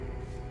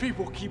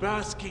People keep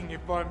asking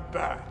if I'm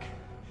back,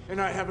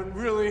 and I haven't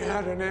really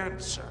had an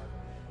answer.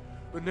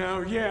 But now,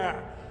 yeah,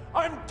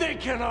 I'm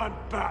thinking I'm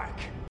back.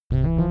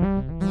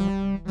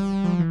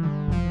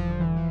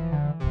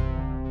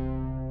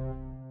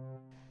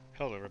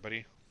 Hello,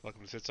 everybody.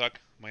 Welcome to SitSoC.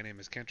 My name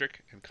is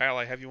Kendrick, and Kyle,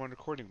 I have you on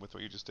recording with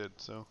what you just did.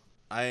 So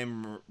I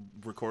am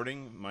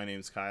recording. My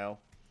name's Kyle.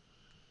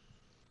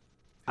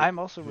 I'm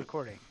also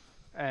recording,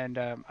 and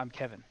I'm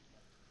Kevin.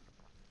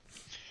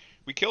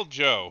 we killed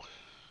Joe.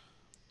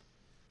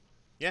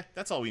 Yeah,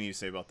 that's all we need to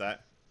say about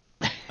that.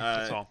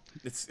 That's all.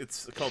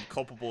 It's called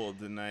culpable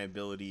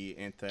deniability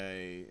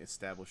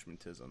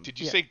anti-establishmentism. Did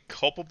you Yeah. say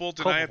culpable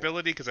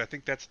deniability? Because I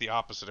think that's the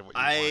opposite of what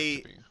you want it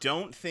I to be.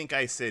 don't think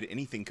I said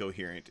anything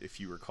coherent, if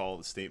you recall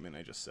the statement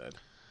I just said.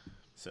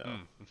 So,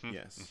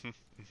 yes.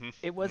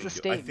 It was a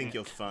statement. I think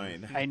you'll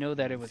find. I know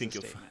that it was a think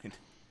you'll statement.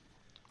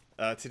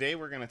 find. Today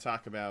we're going to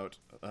talk about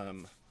a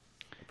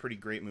pretty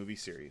great movie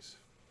series.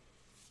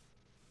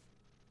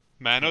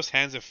 Manos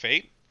Hands of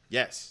Fate?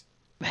 Yes.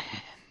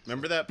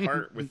 Remember that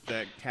part with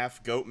that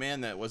half goat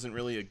man that wasn't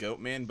really a goat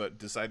man but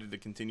decided to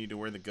continue to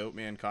wear the goat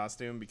man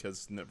costume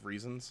because of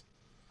reasons?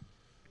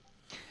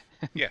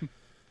 Yeah.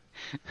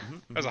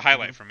 That was a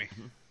highlight for me.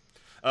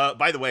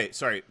 By the way,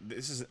 sorry,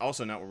 this is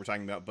also not what we're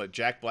talking about, but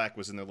Jack Black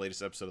was in the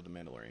latest episode of The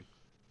Mandalorian.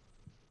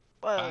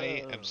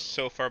 I am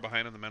so far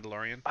behind on The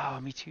Mandalorian. Oh,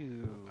 me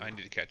too. I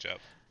need to catch up.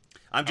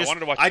 I wanted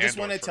to watch I just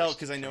Andor want to tell, first,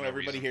 because I know for no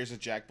everybody reason. here is a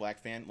Jack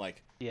Black fan.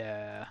 Like,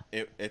 Yeah.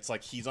 it's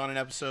like he's on an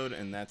episode,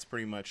 and that's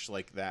pretty much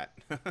like that.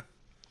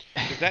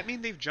 Does that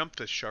mean they've jumped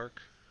the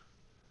shark?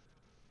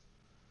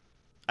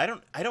 I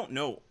don't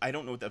know. I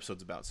don't know what the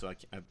episode's about, so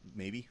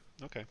maybe.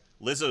 Okay.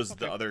 Lizzo's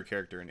Okay. the other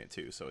character in it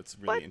too, so it's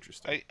really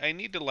interesting. I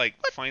need to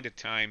find a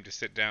time to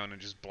sit down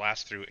and just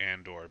blast through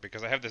Andor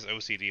because I have this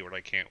OCD where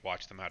I can't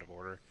watch them out of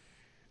order,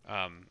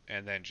 and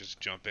then just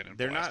jump in and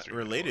They're blast not through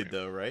related Mandalorian.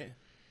 though, right?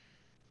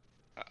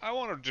 I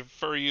want to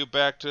defer you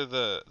back to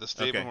the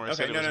statement where I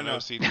said it was an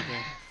OCD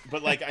thing.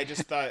 But like, I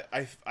just thought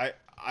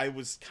I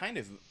was kind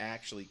of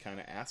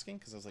asking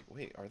because I was like,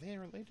 wait, are they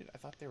related? I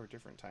thought they were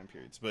different time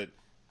periods, but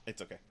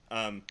it's okay.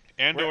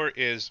 Andor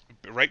is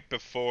right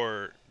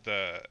before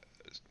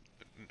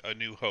A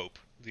New Hope,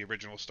 the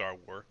original Star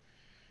Wars,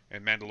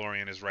 and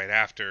Mandalorian is right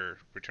after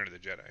Return of the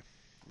Jedi.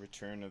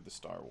 Return of the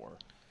Star Wars.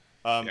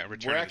 Return We're of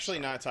the actually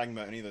Star not talking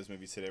about any of those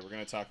movies today. We're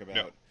going to talk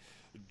about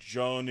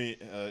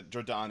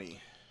Jordani.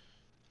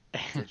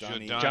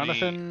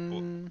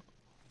 Jonathan.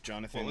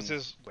 Jonathan. What was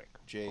his Wick.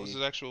 J. What was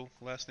his actual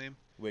last name?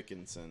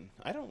 Wickinson.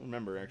 I don't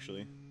remember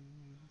actually.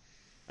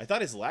 I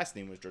thought his last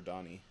name was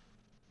Jordani.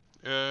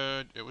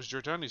 It was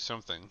Giordani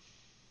something.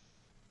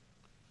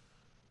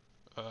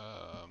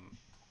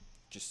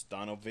 Just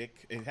Donovic.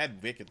 It had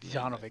Vic at the end,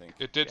 I Janovic. think.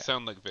 It did Yeah.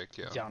 sound like Vic,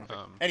 yeah.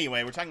 Janovic.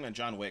 Anyway, we're talking about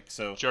John Wick.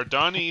 So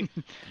Giordani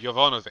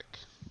Jovanovic.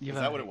 is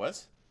that what it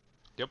was?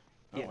 Yep.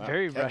 Oh, Yeah, wow.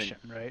 very Kevin, Russian,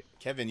 right?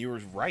 Kevin, you were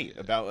right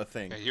about a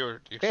thing. Yeah,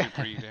 you're actually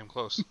pretty damn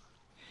close.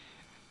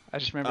 I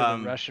just remember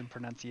the Russian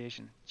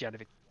pronunciation.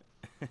 Janovic.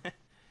 The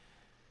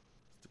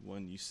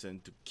one you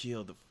sent to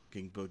kill the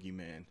fucking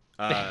boogeyman.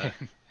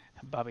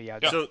 Baba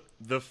Yaga. So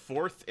the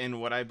fourth and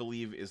what I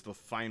believe is the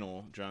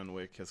final John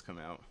Wick has come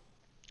out.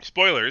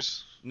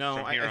 Spoilers. No,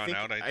 from here I on think,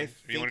 out. I You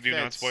think want to do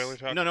that's- non-spoiler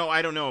talk? No,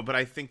 I don't know, but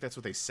I think that's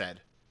what they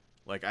said.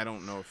 Like, I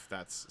don't know if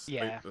that's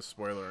Yeah. a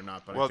spoiler or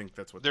not, but Well, I think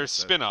that's what there's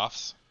they said.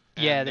 spin-offs.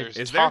 And Yeah, there's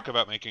Is talk there?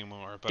 about making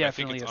more, but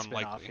Definitely I think a it's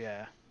spin-off, unlikely.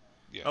 yeah.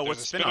 Yeah, Oh, there's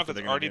what's a spin-off spin-off are they that's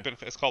gonna already do? been.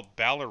 It's called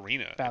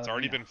Ballerina. It's already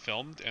Ballerina. been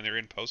filmed, and they're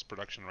in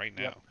post-production right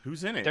now. Yep.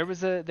 Who's in it? There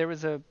was a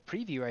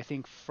preview, I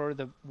think,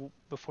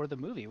 before the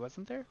movie,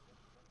 wasn't there?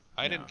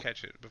 I No. didn't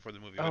catch it before the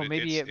movie. Oh, but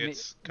maybe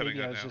it's coming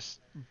maybe I out was now. just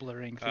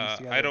blurring things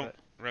together. I don't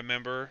but-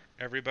 remember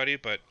everybody,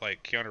 but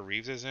like Keanu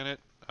Reeves is in it.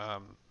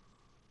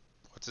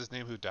 What's his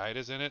name? Who died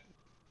is in it.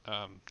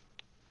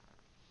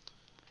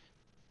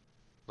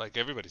 Like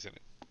everybody's in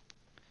it.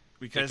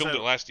 They Because filmed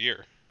it last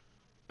year.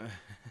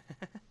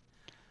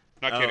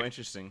 Not kidding.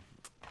 interesting.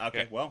 Okay,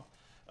 Yeah. well,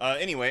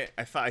 anyway,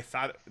 I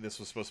thought this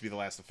was supposed to be the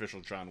last official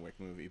John Wick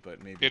movie,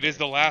 but maybe It is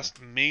the there's last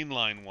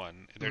mainline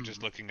one. They're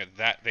just looking at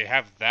that. They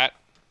have that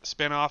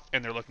spin-off,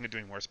 and they're looking at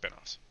doing more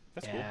spin-offs.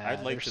 That's Yeah, cool.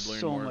 I'd like there's to learn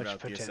so more much about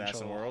the assassin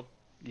potential. world.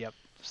 Yep.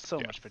 So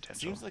Yeah. much potential.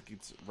 Seems like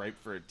it's ripe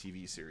for a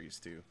TV series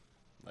too.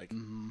 Like,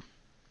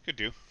 Could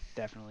do.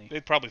 Definitely.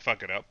 They'd probably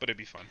fuck it up, but it'd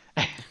be fun.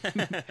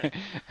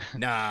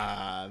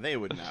 nah, they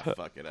would not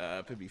fuck it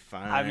up. It'd be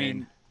fine. I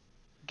mean,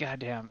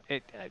 goddamn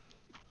it.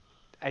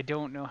 I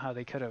don't know how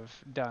they could have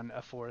done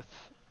a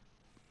fourth.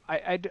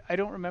 I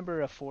don't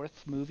remember a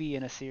fourth movie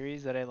in a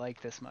series that I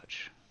like this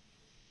much.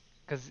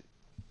 Because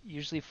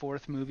usually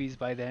fourth movies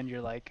by then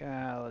you're like,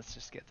 let's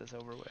just get this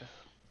over with.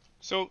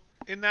 So,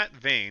 in that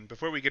vein,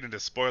 before we get into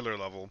spoiler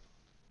level,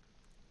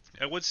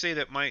 I would say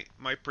that my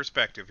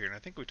perspective here, and I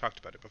think we talked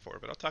about it before,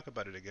 but I'll talk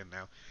about it again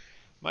now.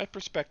 My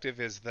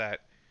perspective is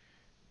that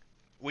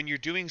when you're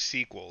doing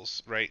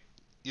sequels, right,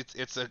 it's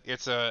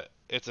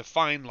a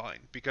fine line,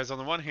 because on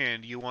the one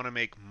hand you want to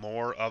make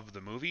more of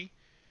the movie,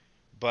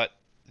 but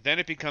then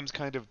it becomes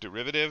kind of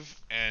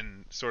derivative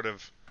and sort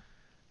of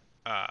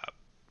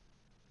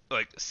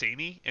like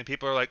samey, and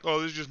people are like,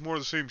 oh, this is just more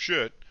of the same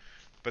shit.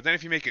 But then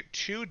if you make it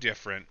too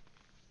different,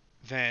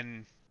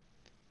 then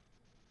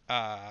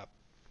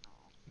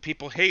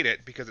people hate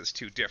it because it's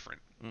too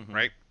different,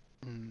 right?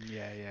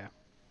 Yeah.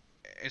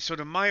 And so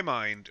to my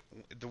mind,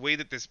 the way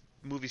that this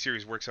movie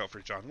series works out for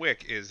John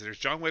Wick is there's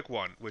John Wick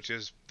 1, which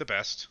is the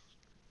best.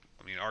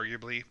 I mean,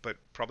 arguably, but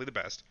probably the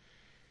best.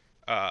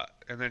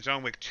 And then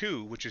John Wick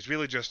 2, which is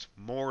really just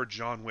more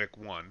John Wick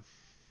 1.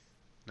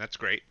 That's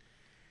great.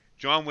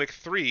 John Wick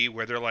 3,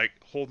 where they're like,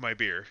 hold my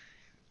beer.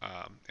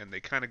 And they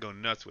kind of go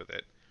nuts with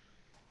it.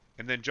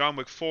 And then John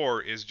Wick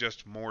 4 is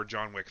just more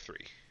John Wick 3.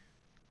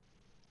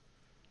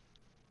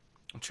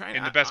 I'm trying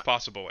in the best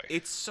possible way.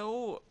 It's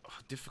so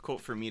difficult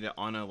for me to,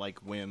 on a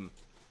like whim,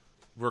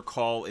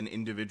 recall an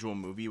individual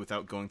movie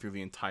without going through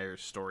the entire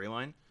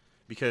storyline,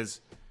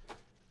 because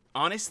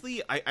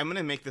honestly, I'm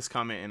gonna make this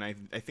comment, and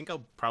I think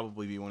I'll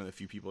probably be one of the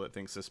few people that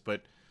thinks this,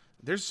 but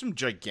there's some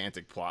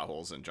gigantic plot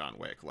holes in John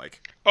Wick,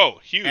 like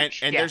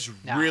huge, and there's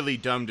really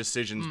dumb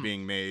decisions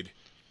being made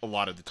a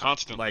lot of the time.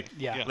 Constantly,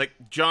 like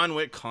John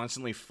Wick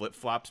constantly flip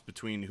flops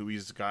between who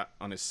he's got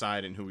on his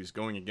side and who he's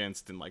going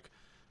against, and like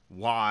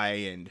why,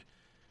 and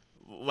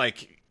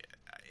like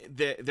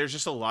there's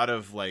just a lot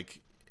of like,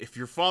 if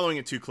you're following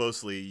it too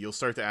closely, you'll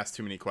start to ask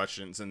too many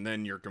questions, and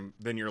then you're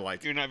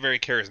like, you're not very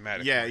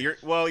charismatic. Yeah,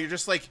 you're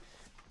just like,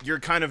 you're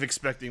kind of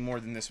expecting more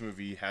than this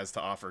movie has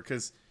to offer.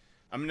 Because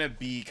I'm gonna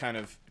be kind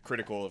of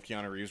critical of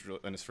Keanu Reeves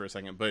in this for a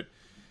second, but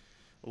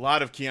a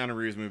lot of Keanu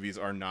Reeves movies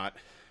are not,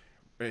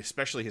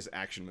 especially his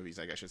action movies,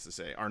 I guess I should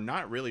say, are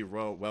not really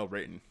well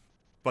written,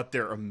 but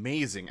they're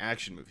amazing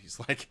action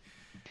movies. Like,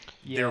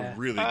 they're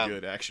really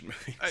good action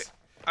movies.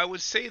 I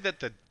would say that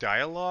the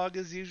dialogue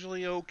is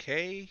usually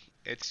okay.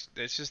 It's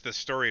just the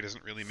story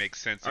doesn't really make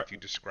sense if you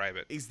describe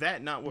it. Is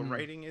that not what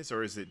writing is,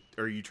 or is it?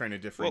 Are you trying to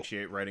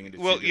differentiate writing into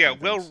two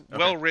different things?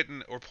 Well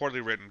written or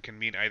poorly written can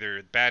mean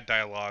either bad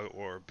dialogue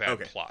or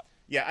bad plot.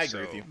 Yeah, I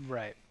agree with you.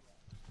 Right.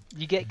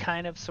 You get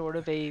kind of sort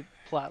of a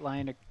plot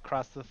line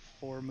across the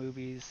 4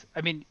 movies.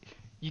 I mean,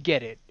 you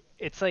get it.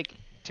 It's like,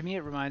 to me,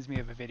 it reminds me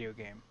of a video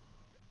game.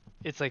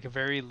 It's like a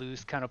very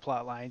loose kind of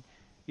plot line.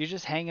 You're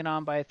just hanging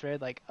on by a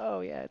thread, like,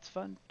 oh yeah, it's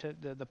fun.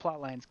 The plot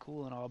line's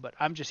cool and all, but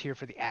I'm just here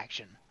for the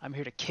action. I'm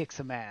here to kick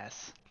some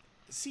ass.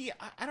 See,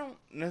 I don't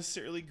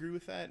necessarily agree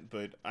with that,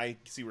 but I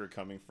see where you're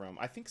coming from.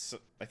 I think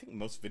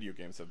most video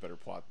games have better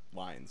plot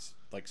lines,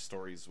 like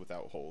stories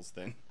without holes,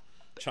 than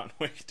John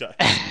Wick does.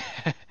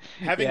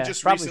 Having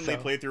just recently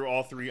played through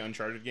all 3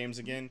 Uncharted games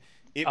again,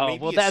 it may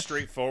be a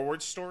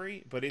straightforward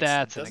story, but it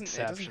doesn't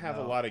have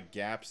a lot of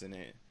gaps in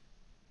it.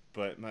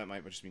 But that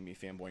might just be me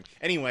fanboying.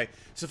 Anyway,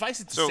 suffice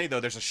it to say,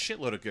 though, there's a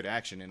shitload of good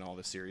action in all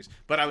this series.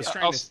 But I was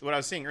what I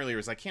was saying earlier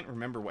is I can't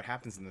remember what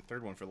happens in the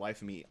third one for the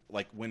life of me.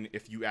 Like,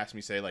 if you ask me,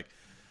 say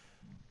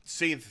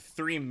the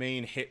 3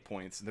 main hit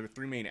points, there are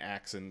 3 main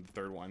acts in the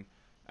third one,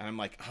 and I'm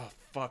like, oh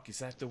fuck, is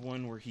that the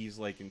one where he's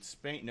like in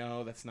Spain?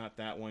 No, that's not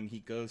that one. He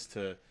goes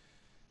to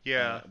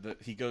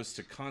he goes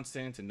to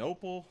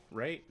Constantinople,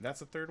 right? That's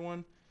the third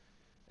one.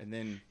 And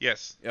then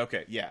yes,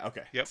 okay, yeah,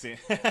 okay, yep. See?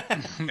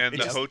 And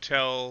the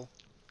hotel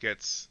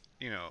gets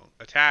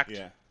attacked.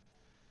 Yeah,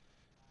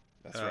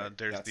 that's right.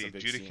 There's that's the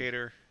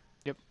adjudicator.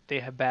 Scene. Yep, they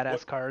have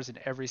badass cars in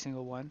every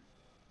single one.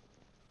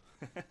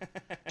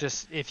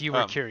 Just if you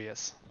were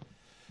curious.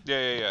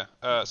 Yeah.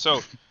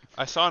 So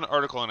I saw an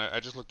article and I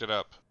just looked it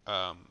up,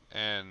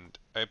 and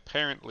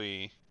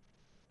apparently,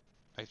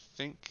 I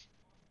think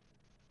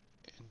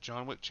in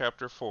John Wick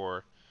Chapter 4,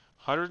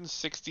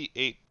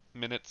 168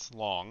 minutes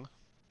long.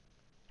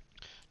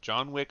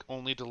 John Wick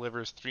only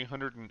delivers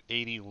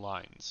 380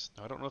 lines.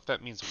 Now, I don't know if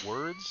that means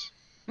words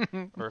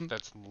or if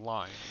that's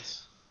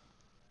lines.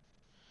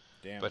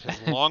 Damn. But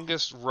his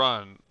longest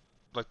run,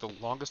 like the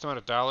longest amount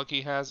of dialogue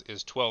he has,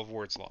 is 12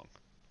 words long.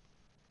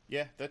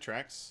 Yeah, that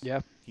tracks.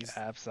 Yeah,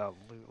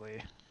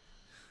 absolutely.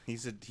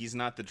 He's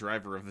not the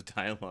driver of the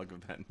dialogue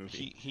of that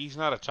movie. He's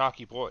not a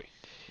talky boy.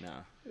 No.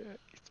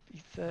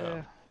 He's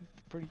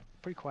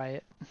pretty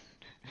quiet.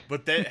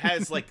 But that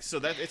has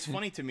it's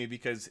funny to me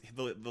because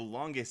the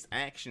longest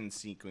action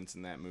sequence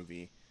in that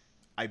movie,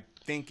 I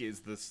think,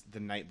 is the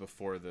night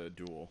before the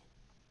duel.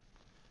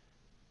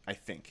 I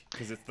think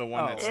because it's the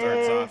one that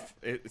starts off.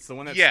 It's the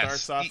one that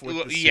starts off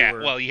with the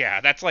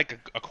sewer. That's like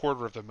a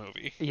quarter of the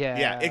movie.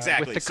 Yeah,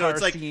 exactly. With the car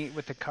scene,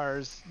 with the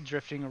cars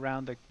drifting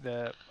around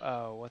the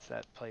what's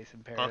that place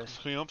in Paris?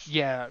 Triumph.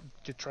 Yeah,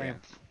 the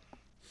Triumph. Yeah.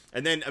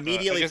 And then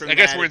immediately I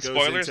guess we're in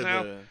spoilers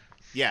now.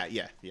 Yeah.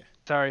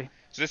 Sorry.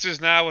 So this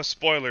is now a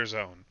spoiler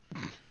zone.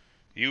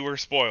 You were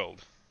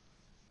spoiled.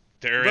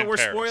 But we're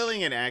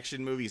spoiling an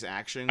action movie's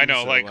action. I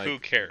know, so who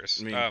cares?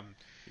 I mean,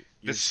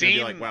 the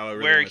scene like, wow, I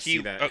really where see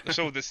that.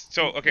 so this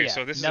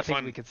is a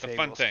fun, we could say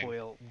fun will thing.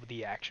 Spoil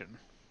the action.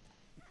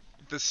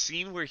 The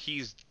scene where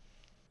he's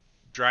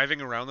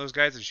driving around those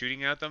guys and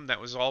shooting at them, that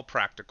was all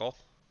practical.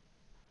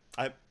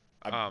 I'd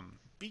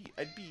believe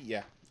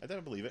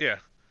it. Yeah,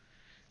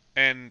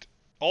 and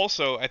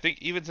also I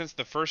think even since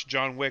the first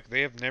John Wick,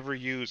 they have never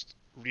used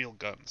real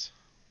guns.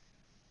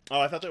 Oh,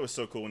 I thought that was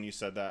so cool when you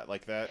said that.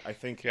 Like that, I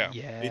think Yeah.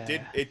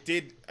 Yeah.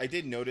 I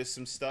did notice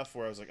some stuff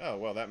where I was like, oh,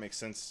 well, that makes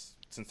sense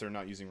since they're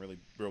not using really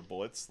real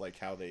bullets, like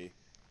how they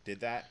did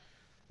that,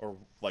 or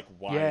like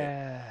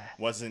Yeah.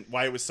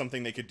 why it was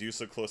something they could do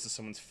so close to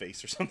someone's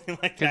face or something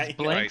like Because that.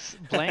 You know? Right.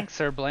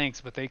 blanks are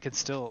blanks, but they could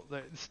still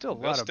there's still a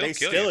They'll lot of still They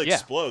kill still you. Yeah.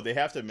 explode. They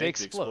have to They make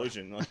the explode.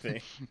 explosion. Like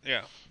they,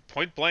 Yeah,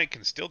 point blank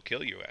can still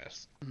kill you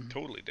as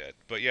totally dead.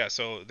 But yeah,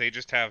 so they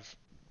just have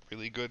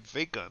really good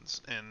fake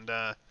guns and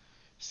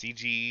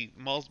CG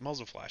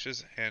muzzle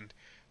flashes, and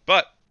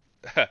but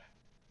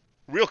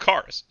real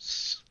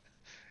cars,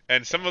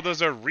 and some of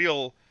those are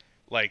real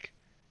like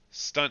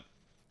stunt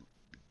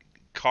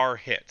car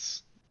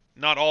hits.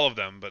 Not all of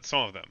them, but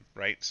some of them,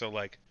 right? So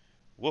like,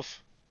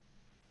 woof.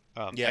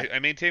 yeah. I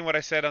maintain what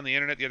I said on the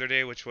internet the other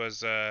day, which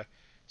was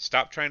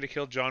stop trying to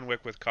kill John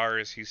Wick with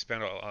cars. He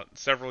spent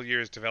several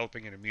years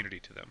developing an immunity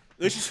to them.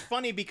 Which is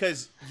funny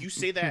because you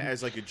say that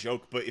as like a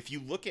joke, but if you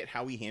look at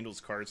how he handles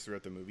cars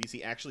throughout the movies,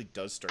 he actually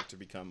does start to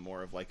become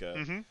more of like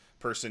a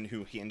person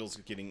who handles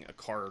getting a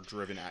car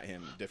driven at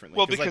him differently.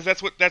 Well, because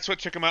like, that's what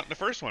took him out in the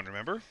first one.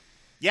 Remember?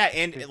 yeah,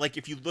 and like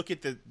if you look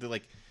at the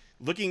like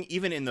looking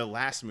even in the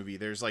last movie,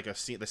 there's like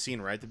the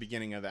scene right at the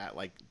beginning of that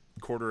like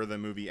quarter of the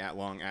movie at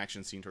long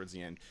action scene towards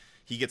the end.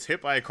 He gets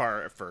hit by a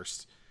car at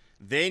first,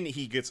 then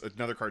he gets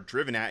another car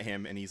driven at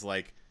him, and he's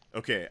like,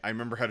 okay, I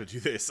remember how to do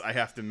this. I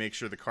have to make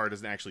sure the car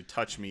doesn't actually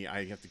touch me.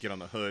 I have to get on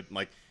the hood.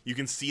 Like you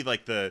can see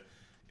like the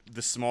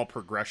small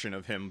progression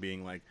of him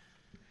being like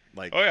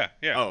Oh yeah,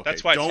 yeah. oh, okay,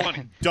 That's why don't, it's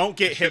funny. Don't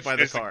get hit by the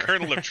There's car. the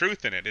kernel of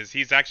truth in it. Is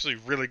he's actually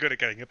really good at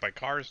getting hit by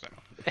cars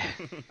now.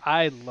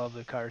 I love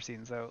the car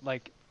scenes though.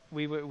 Like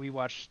we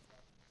watched,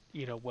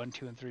 1,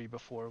 2, and 3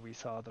 before we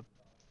saw the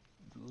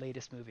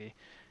latest movie,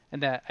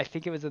 and that I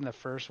think it was in the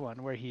first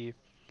one where he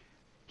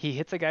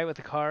hits a guy with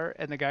a car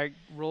and the guy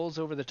rolls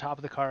over the top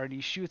of the car and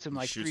he shoots him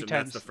like Shoots three him,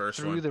 that's times the first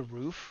through one. the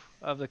roof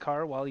of the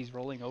car while he's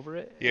rolling over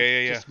it. Yeah,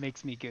 It yeah, just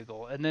makes me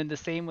giggle. And then the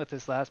same with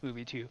this last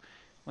movie too,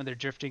 when they're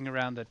drifting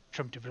around the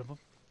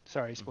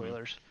sorry,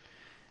 spoilers.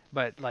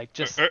 But like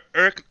just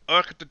Arc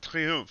de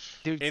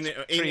Triomphe. dude, In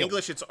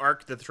English, it's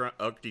Arc de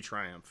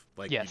Triomphe.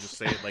 Like Yes. you just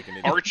say it like an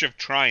idiot. Arch of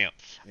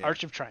Triumph. Yeah.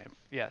 Arch of Triumph,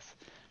 yes.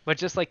 But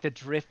just like the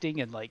drifting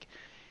and like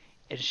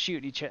and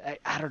shooting each other,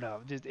 I don't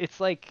know. It's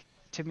like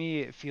to me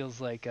it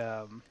feels like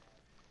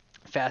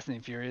Fast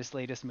and Furious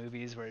latest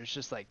movies where it's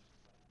just like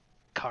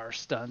car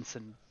stunts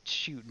and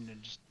shooting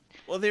and just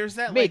Well, there's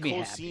that made like me whole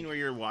happy. scene where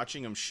you're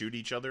watching them shoot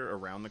each other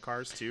around the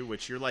cars too,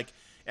 which you're like,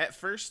 at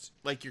first,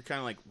 like you're kind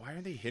of like, why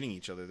are they hitting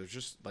each other? There's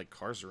just like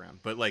cars around,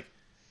 but like,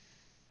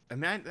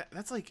 man,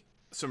 that's like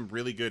some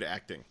really good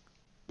acting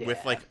with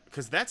Yeah. like,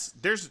 because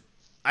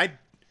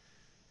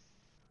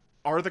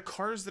are the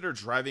cars that are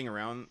driving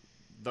around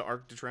the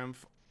Arc de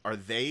Triomphe, are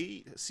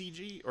they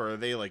CG or are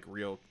they like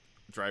real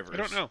drivers? I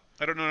don't know.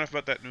 I don't know enough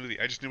about that movie.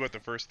 I just knew about the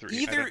first three.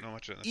 I Either don't know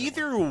much about that one.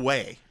 either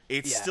way,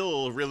 it's Yeah.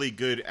 still a really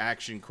good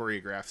action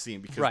choreographed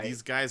scene because Right.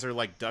 these guys are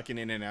like ducking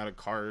in and out of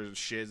cars,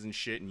 shiz and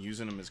shit, and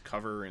using them as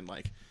cover and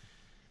like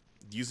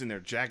using their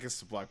jackets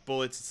to block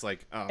bullets. It's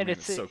like, oh and man,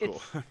 it's so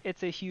cool.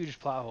 it's a huge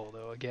plot hole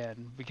though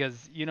again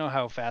because you know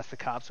how fast the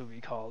cops would be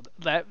called.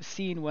 That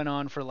scene went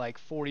on for like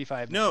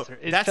 45 No, minutes.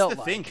 It that's felt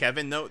the thing, like.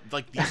 Kevin. Though,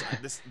 like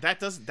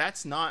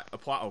that's not a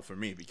plot hole for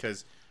me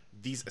because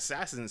these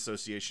assassin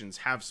associations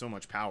have so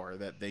much power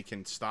that they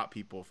can stop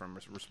people from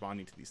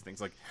responding to these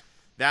things. Like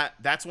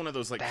that's one of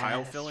those like Kyle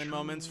That's fill-in true.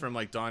 moments from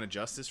like Dawn of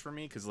Justice for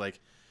me because like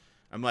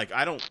I'm like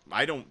I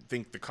don't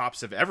think the cops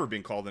have ever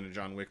been called in a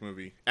John Wick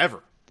movie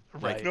ever.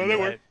 Right. Like, No, they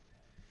right.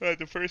 were.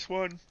 The first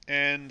one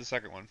and the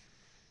second one.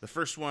 the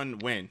first one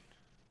when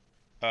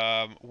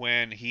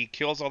When he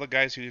kills all the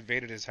guys who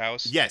invaded his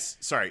house. yes,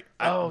 sorry.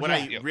 Oh,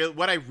 what yeah.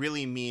 what I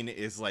really mean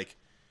is like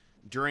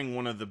during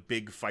one of the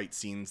big fight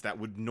scenes that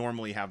would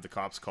normally have the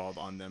cops called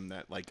on them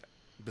that like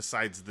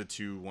besides the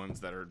two ones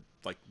that are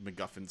like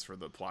MacGuffins for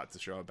the plot to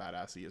show how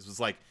badass he is was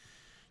like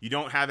you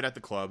don't have it at the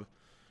club,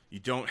 you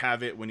don't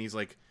have it when he's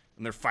like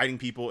and they're fighting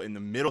people in the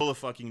middle of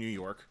fucking New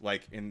York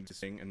like in this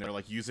thing and they're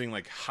like using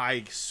like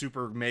high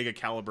super mega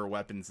caliber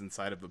weapons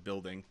inside of a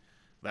building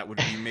that would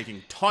be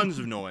making tons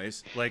of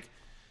noise like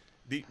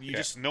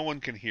No one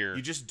can hear.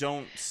 you just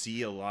don't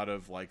see a lot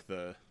of like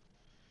the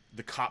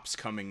cops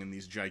coming in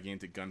these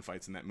gigantic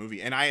gunfights in that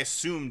movie, and I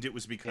assumed it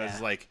was because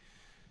Yeah. like,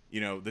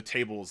 the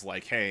table's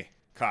like, hey,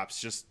 cops,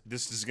 just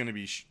this is gonna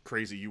be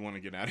crazy. You want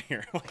to get out of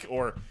here, like,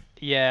 or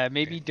Yeah,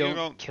 maybe You don't,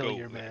 don't kill go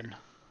your there.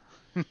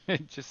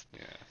 men. Just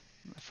Yeah.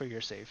 for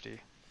your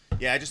safety.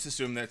 yeah, I just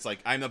assumed that it's like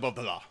I'm above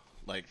the law,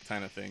 like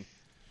kind of thing.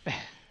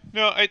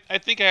 No, I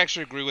think I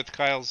actually agree with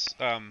Kyle's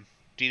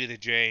D to the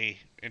J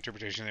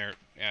interpretation there,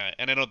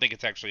 and I don't think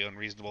it's actually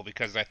unreasonable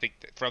because I think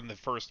that from the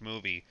first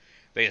movie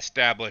they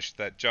established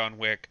that John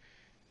Wick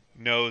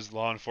knows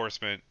law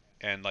enforcement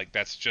and like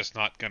that's just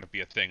not going to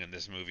be a thing in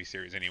this movie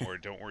series anymore.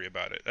 Don't worry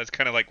about it. That's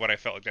kind of like what I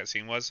felt like that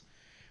scene was.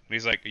 When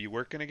he's like, "Are you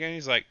working again?"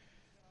 He's like,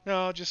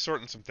 "No, just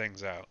sorting some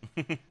things out."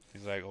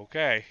 He's like,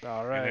 "Okay."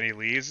 All And right. then he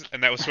leaves,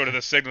 and that was sort of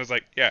the signal. Was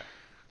like, "Yeah,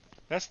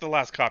 That's the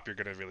last cop you're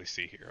gonna really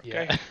see here.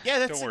 Okay. Yeah.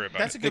 Yeah, Don't worry about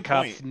that's it. a The good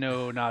cops point.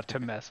 know not to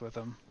mess with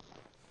him.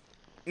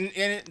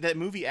 And that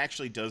movie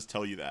actually does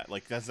tell you that.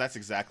 Like that's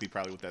exactly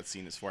probably what that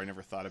scene is for. I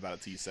never thought about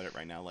it till you said it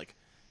right now. Like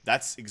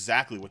that's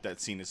exactly what that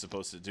scene is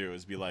supposed to do.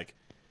 Is be like,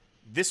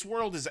 this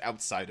world is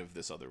outside of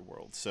this other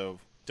world, so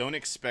don't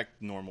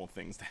expect normal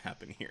things to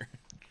happen here.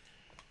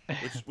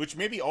 Which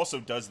maybe also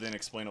does then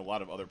explain a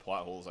lot of other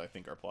plot holes I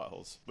think are plot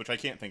holes, which I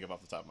can't think of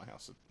off the top of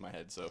my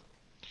head. So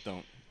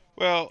don't.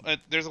 Well,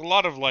 there's a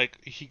lot of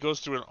he goes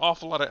through an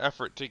awful lot of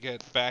effort to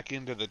get back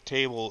into the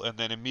table, and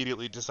then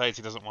immediately decides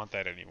he doesn't want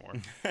that anymore.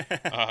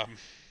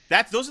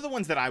 Those are the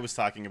ones that I was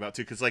talking about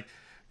too, because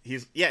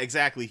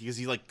exactly, because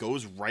he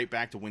goes right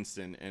back to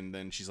Winston, and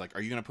then she's like,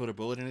 "Are you gonna put a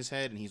bullet in his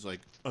head?" And he's like,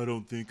 "I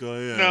don't think I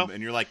am." No.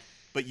 And you're like,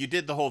 "But you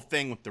did the whole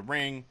thing with the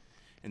ring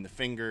and the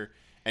finger,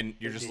 and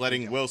you're just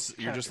letting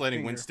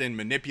Winston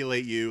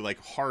manipulate you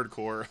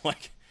hardcore,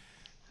 like."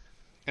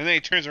 And then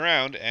he turns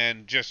around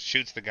and just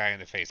shoots the guy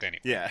in the face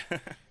anyway. Yeah.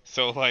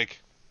 So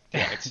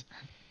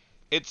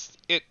it's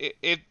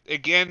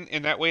again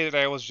in that way that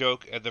I always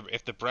joke.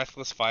 If the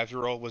breathless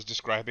 5-year-old was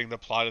describing the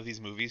plot of these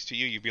movies to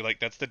you, you'd be like,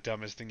 "That's the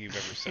dumbest thing you've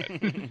ever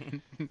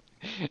said."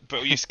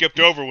 But what you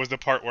skipped over was the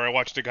part where I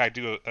watched a guy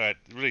do a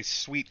really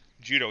sweet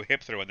judo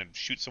hip throw and then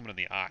shoot someone in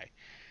the eye.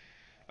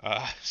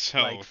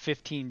 Like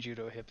 15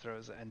 judo hip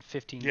throws and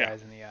 15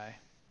 guys in the eye.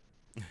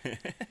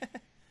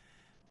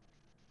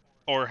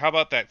 Or how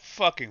about that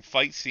fucking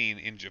fight scene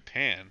in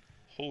Japan?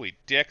 Holy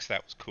dicks,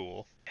 that was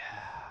cool.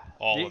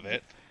 All of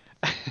it.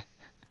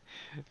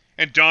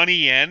 And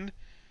Donnie Yen.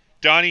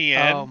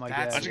 Oh my god.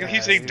 I'm just gonna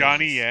keep saying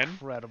Donnie Yen.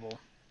 Incredible.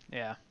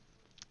 Yeah.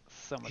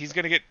 So much. He's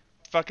gonna get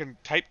fucking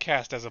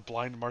typecast as a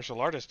blind martial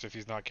artist if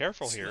he's not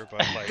careful here,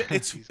 but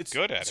he's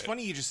good at it. It's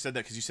funny you just said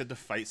that because you said the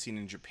fight scene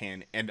in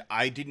Japan, and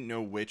I didn't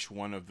know which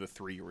one of the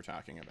three you were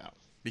talking about,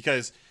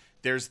 because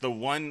there's the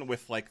one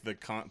with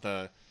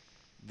the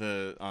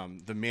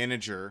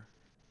manager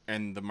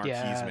and the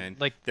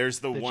Marquisman. There's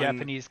the one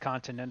Japanese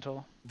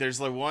Continental. There's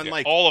the one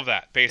all of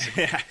that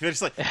basically. Yeah,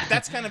 there's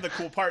that's kind of the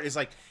cool part is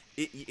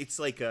it's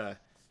the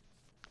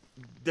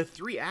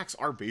 3 acts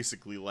are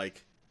basically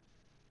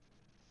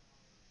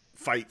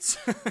fights,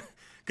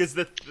 because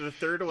the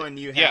third one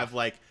you have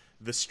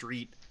the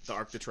street, the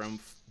Arc de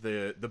Triomphe,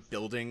 the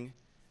building,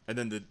 and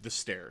then the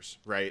stairs,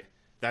 right?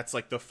 That's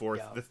the fourth.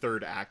 Yeah. The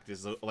third act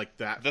is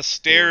that. The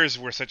stairs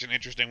were such an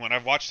interesting one.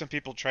 I've watched some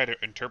people try to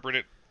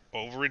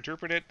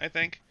overinterpret it. I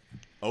think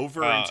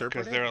overinterpret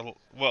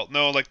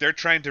because they're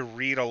trying to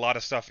read a lot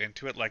of stuff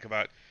into it,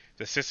 about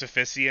the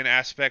Sisyphusian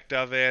aspect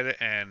of it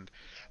and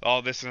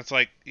all this, and it's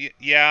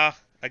yeah,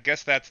 I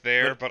guess that's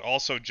there, but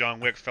also John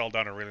Wick fell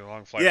down a really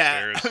long flight of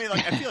stairs. I mean,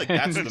 I feel like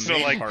that's the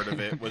main part of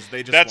it was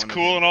they just. That's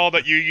cool and all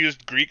that you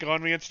used Greek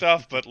on me and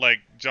stuff, but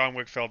John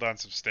Wick fell down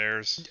some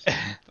stairs,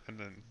 and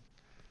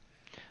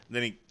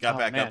then he got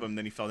back up, and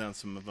then he fell down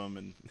some of them,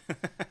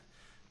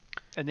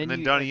 and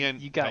then Donnie Yen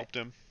helped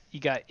him. You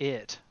got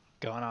It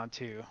going on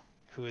too,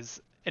 who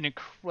is an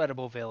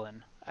incredible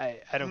villain. I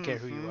don't care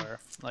who you are.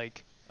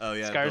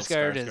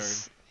 Skarsgård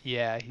is.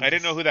 Yeah. I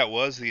didn't know who that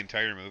was the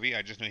entire movie.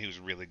 I just knew he was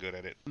really good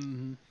at it.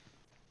 Mm-hmm.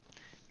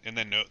 And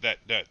then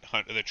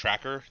the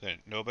tracker, that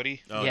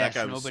Nobody. Oh, yes, that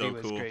guy was Nobody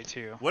so cool. was great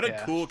too. What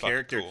a cool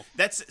character. Cool.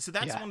 That's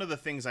one of the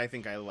things I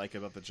think I like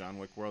about the John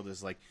Wick world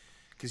is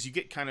because you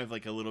get kind of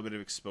a little bit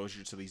of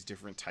exposure to these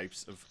different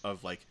types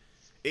of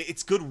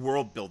it's good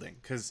world building,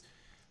 because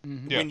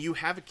when you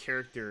have a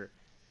character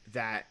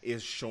that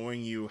is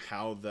showing you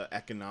how the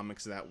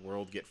economics of that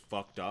world get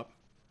fucked up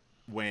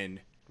when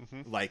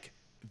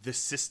the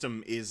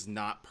system is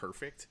not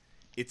perfect,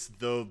 it's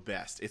the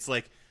best. It's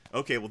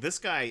okay, well, this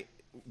guy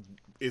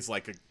is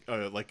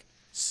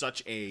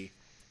such a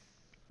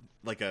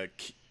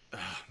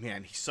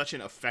man, he's such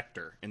an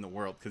effector in the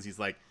world, because he's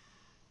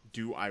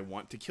do I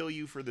want to kill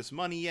you for this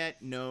money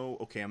yet? No.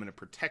 Okay, I'm going to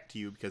protect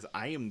you because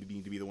I am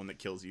going to be the one that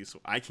kills you so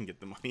I can get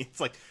the money. It's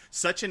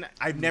such an...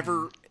 I've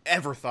never,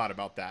 ever thought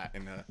about that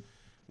in a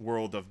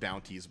world of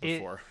bounties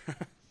before.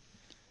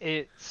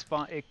 It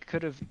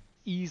could have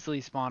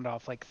easily spawned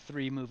off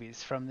 3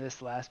 movies from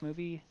this last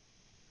movie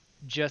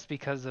just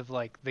because of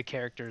the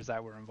characters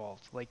that were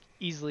involved.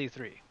 Easily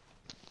 3.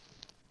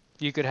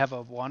 You could have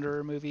a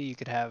Wanderer movie. You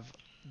could have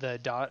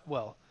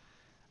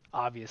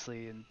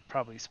obviously, and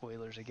probably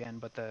spoilers again,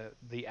 but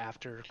the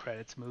after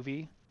credits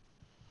movie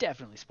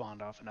definitely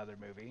spawned off another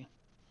movie.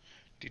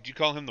 Did you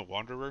call him the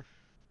Wanderer?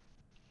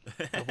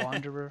 The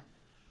Wanderer.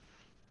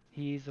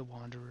 He's the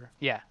Wanderer.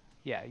 Yeah.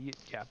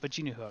 But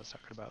you knew who I was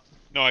talking about.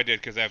 No, I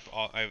did, because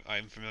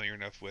I'm familiar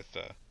enough with,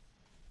 the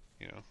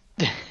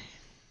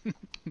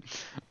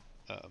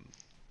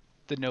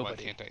Nobody. Why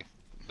can't I?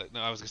 No,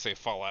 I was gonna say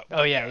Fallout.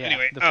 Oh yeah.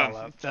 Anyway, the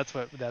Fallout. That's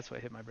what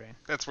hit my brain.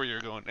 That's where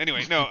you're going.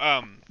 Anyway,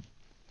 no.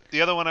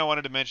 The other one I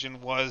wanted to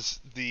mention was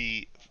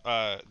the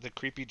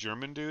creepy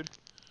German dude.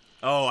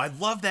 Oh, I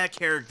love that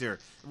character.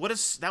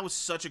 That was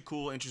such a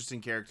cool, interesting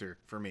character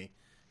for me,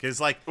 Because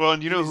like, Well,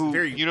 and you he know was who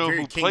very, very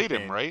who played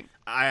him, Kingpin. right?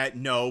 I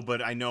know,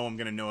 but I know I'm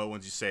gonna know it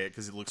once you say it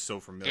because it looks so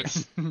familiar.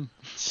 It's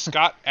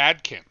Scott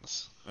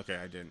Adkins. Okay,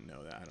 I didn't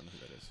know that. I don't know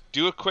who that is.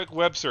 Do a quick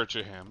web search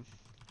of him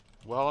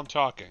while I'm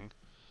talking,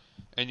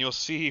 and you'll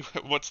see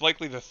what's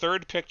likely the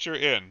third picture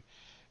in,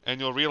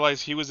 and you'll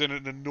realize he was in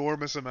an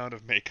enormous amount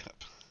of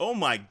makeup. Oh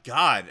my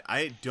god,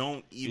 I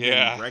don't even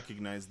Yeah.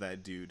 recognize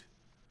that dude.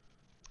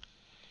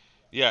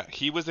 Yeah,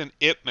 he was in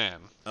Ip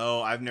Man.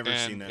 Oh, I've never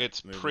seen And that.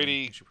 it's movie.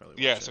 pretty. I should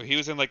probably Yeah, watch so it. he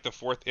was in like the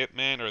fourth Ip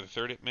Man or the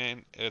third Ip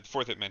Man, the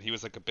fourth Ip Man. He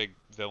was like a big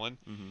villain,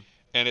 Mm-hmm.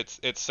 and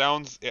it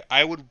sounds.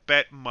 I would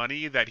bet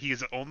money that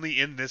he's only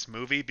in this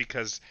movie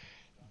because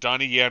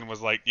Donnie Yen was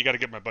like, "You got to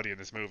get my buddy in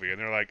this movie," and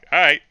they're like, "All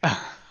right,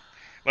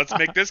 let's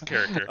make this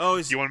character. Oh,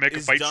 You want to make a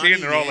is fight Donnie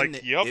scene?" They're all Yen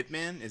like, "Yep." Ip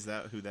Man? Is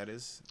that who that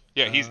is?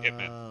 Yeah, he's Ip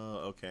Man. Oh,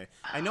 okay.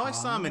 I know I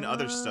saw him in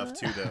other stuff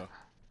too, though.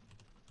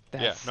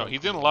 That's Yeah, no, so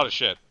he's cool. in a lot of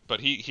shit, but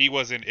he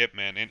was in Ip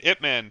Man. And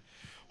Ip Man,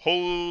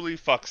 holy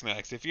fuck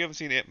snacks! If you haven't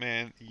seen Ip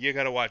Man, you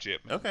gotta watch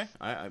Ip Man. Okay,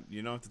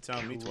 you don't have to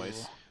tell me Cool.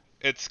 twice.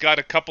 It's got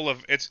a couple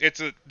of it's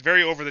a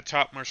very over the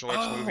top martial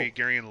arts Oh! movie.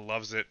 Garion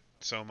loves it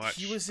so much.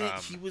 He was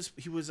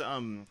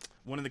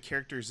one of the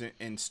characters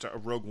in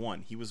Rogue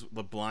One. He was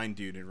the blind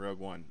dude in Rogue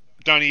One.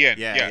 Donnie Yen.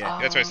 Yeah, Yeah,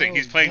 yeah. that's what I was saying.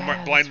 He's Oh, playing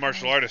yeah, blind that's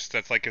martial right. artist.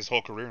 That's like his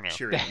whole career now.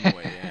 Cheer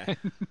anyway, yeah.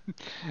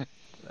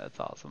 That's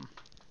awesome.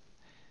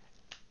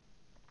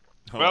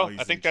 Oh, Well, he's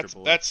I think in that's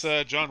Triple that's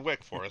X. John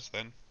Wick for us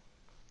then.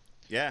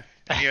 Yeah.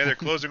 Any other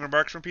closing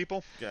remarks from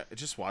people? Yeah,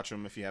 just watch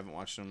them if you haven't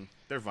watched them.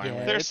 They're Yeah, violent.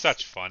 They're it's-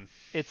 such fun.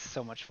 It's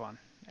so much fun.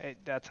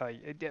 That's how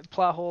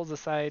plot holes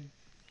aside,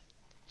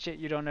 shit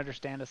you don't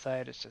understand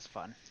aside, it's just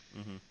fun.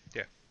 Mm-hmm.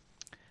 Yeah.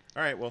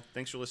 All right. Well,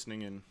 thanks for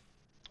listening, and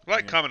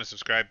Like, Yeah. comment, and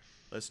subscribe.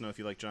 let us know if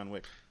you like John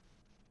Wick.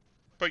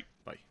 Bye.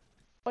 Bye.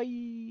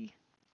 Bye.